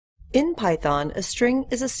In Python, a string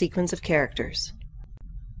is a sequence of characters.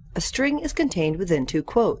 A string is contained within two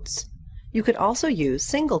quotes. You could also use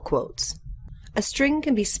single quotes. A string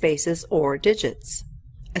can be spaces or digits.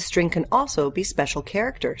 A string can also be special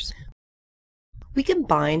characters. We can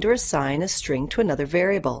bind or assign a string to another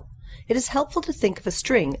variable. It is helpful to think of a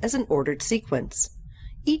string as an ordered sequence.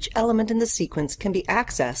 Each element in the sequence can be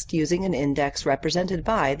accessed using an index represented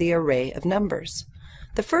by the array of numbers.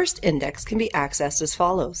 The first index can be accessed as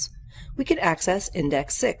follows. We can access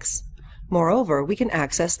index 6. Moreover, we can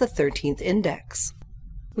access the 13th index.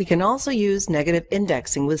 We can also use negative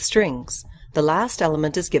indexing with strings. The last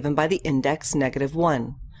element is given by the index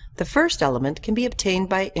 -1. The first element can be obtained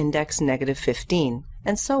by index -15,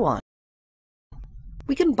 and so on.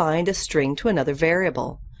 We can bind a string to another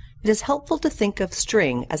variable. It is helpful to think of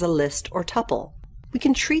string as a list or tuple. We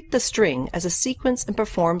can treat the string as a sequence and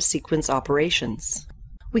perform sequence operations.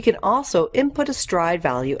 We can also input a stride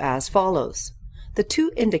value as follows. The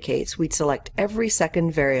 2 indicates we'd select every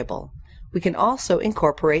second variable. We can also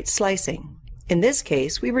incorporate slicing. In this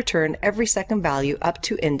case, we return every second value up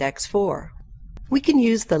to index 4. We can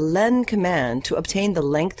use the len command to obtain the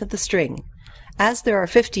length of the string. As there are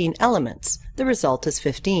 15 elements, the result is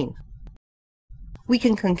 15. We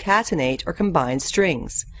can concatenate or combine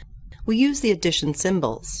strings. We use the addition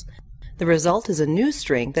symbols. The result is a new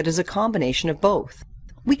string that is a combination of both.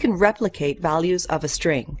 We can replicate values of a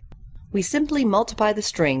string. We simply multiply the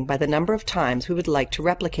string by the number of times we would like to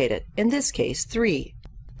replicate it, in this case 3.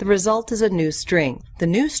 The result is a new string. The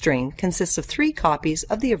new string consists of 3 copies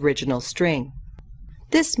of the original string.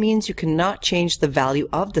 This means you cannot change the value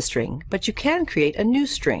of the string, but you can create a new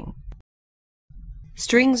string.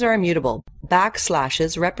 Strings are immutable.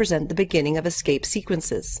 Backslashes represent the beginning of escape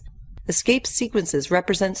sequences. Escape sequences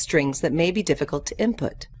represent strings that may be difficult to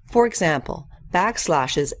input. For example,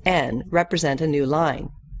 backslashes n represent a new line.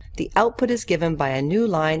 The output is given by a new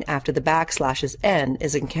line after the backslashes n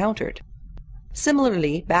is encountered.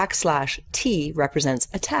 Similarly, \t represents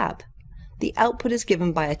a tab. The output is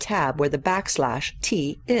given by a tab where the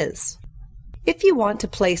 \t is. If you want to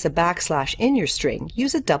place a backslash in your string,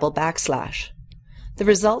 use a double backslash. The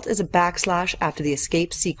result is a backslash after the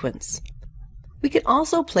escape sequence. We can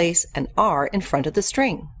also place an r in front of the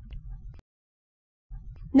string.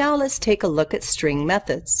 Now let's take a look at string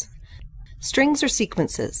methods. Strings are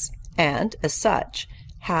sequences, and, as such,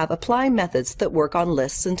 have apply methods that work on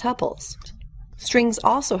lists and tuples. Strings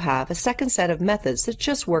also have a second set of methods that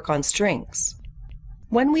just work on strings.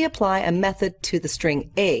 When we apply a method to the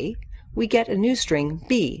string A, we get a new string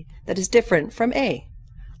B that is different from A.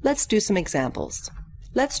 Let's do some examples.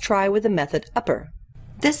 Let's try with the method upper.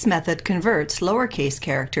 This method converts lowercase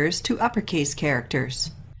characters to uppercase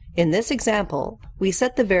characters. In this example, we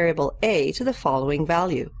set the variable A to the following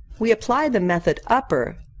value. We apply the method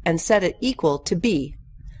upper and set it equal to B.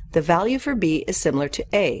 The value for B is similar to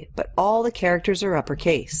A, but all the characters are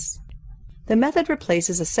uppercase. The method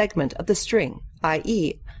replaces a segment of the string,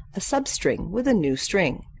 i.e., a substring, with a new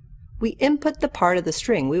string. We input the part of the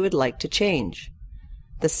string we would like to change.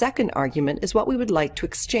 The second argument is what we would like to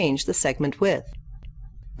exchange the segment with.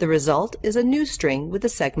 The result is a new string with the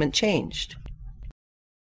segment changed.